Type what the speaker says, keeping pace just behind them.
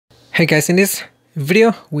Hey guys, in this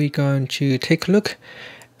video we're going to take a look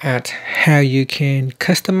at how you can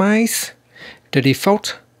customize the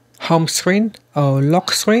default home screen or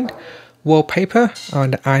lock screen wallpaper on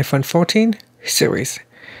the iPhone 14 series.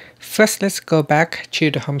 First, let's go back to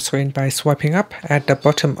the home screen by swiping up at the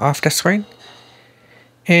bottom of the screen.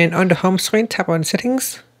 And on the home screen, tap on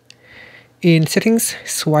Settings. In Settings,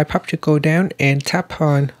 swipe up to go down and tap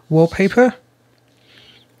on Wallpaper.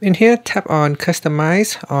 In here, tap on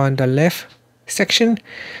Customize on the left section,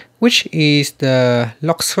 which is the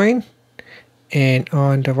lock screen, and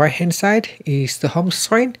on the right hand side is the home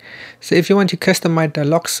screen. So if you want to customize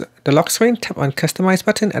the lock screen, tap on Customize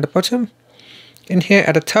button at the bottom. In here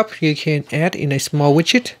at the top, you can add in a small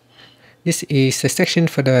widget. This is the section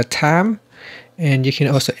for the time, and you can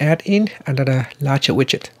also add in another larger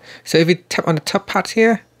widget. So if you tap on the top part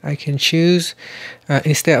here, I can choose,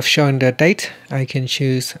 instead of showing the date, I can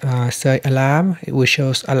choose say alarm. It will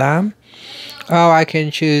show alarm. Or I can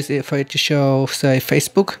choose it for it to show, say,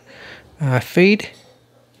 Facebook feed.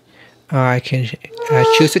 I can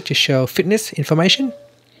choose it to show fitness information.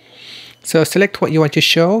 So select what you want to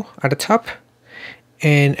show at the top,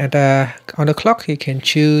 and on the clock you can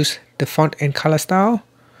choose the font and color style.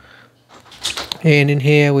 And in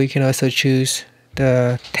here we can also choose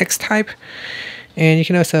the text type. And you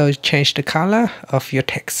can also change the color of your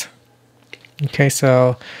text. Okay,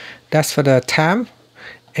 so that's for the time.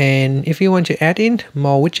 And if you want to add in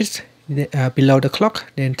more widgets below the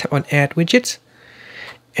clock, then tap on Add Widgets.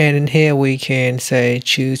 And in here we can say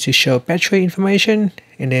choose to show battery information,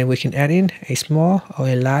 and then we can add in a small or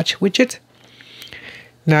a large widget.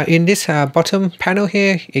 Now in this bottom panel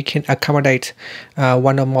here, it can accommodate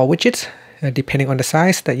one or more widgets depending on the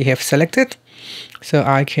size that you have selected. So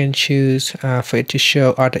I can choose for it to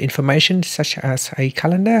show other information such as a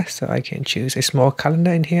calendar. So I can choose a small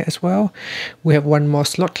calendar in here as well. We have one more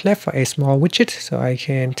slot left for a small widget, so I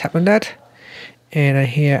can tap on that. And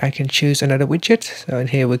here I can choose another widget. So in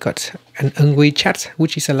here we got an angry chat,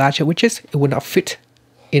 which is a larger widget. It will not fit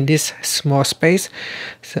in this small space,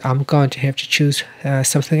 so I'm going to have to choose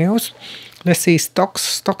something else. Let's see,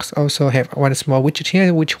 stocks also have one small widget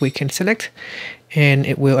here which we can select, and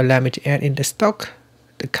it will allow me to add in the stock,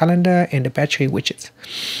 the calendar, and the battery widgets.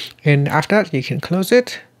 And after that you can close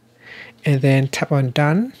it and then tap on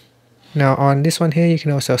done. Now on this one here you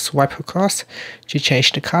can also swipe across to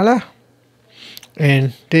change the color,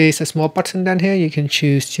 and there is a small button down here you can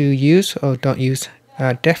choose to use or don't use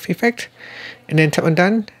depth effect, and then tap on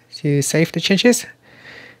done to save the changes.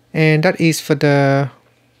 And that is for the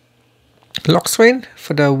lock screen.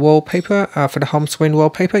 For the wallpaper, for the home screen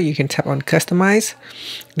wallpaper, you can tap on Customize.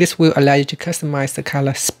 This will allow you to customize the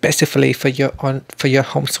color specifically for your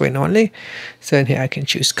home screen only. So in here I can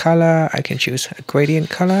choose color, I can choose a gradient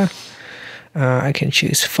color, I can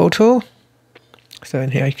choose photo. So in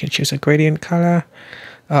here I can choose a gradient color.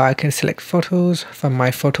 I can select photos from my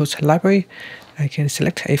photos library. I can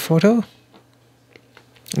select a photo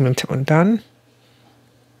and then tap on done.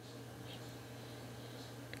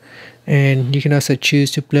 And you can also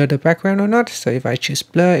choose to blur the background or not. So if I choose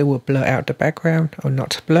blur, it will blur out the background, or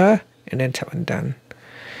not blur, and then tap on done.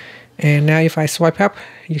 And now if I swipe up,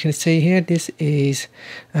 you can see here this is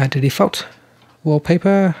the default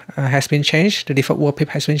wallpaper has been changed. The default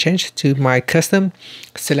wallpaper has been changed to my custom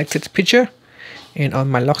selected picture. And on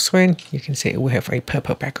my lock screen, you can see we have a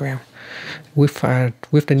purple background with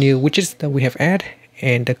the new widgets that we have added,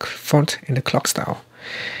 and the font and the clock style.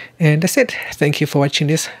 And that's it. Thank you for watching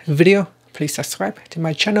this video. Please subscribe to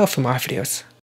my channel for more videos.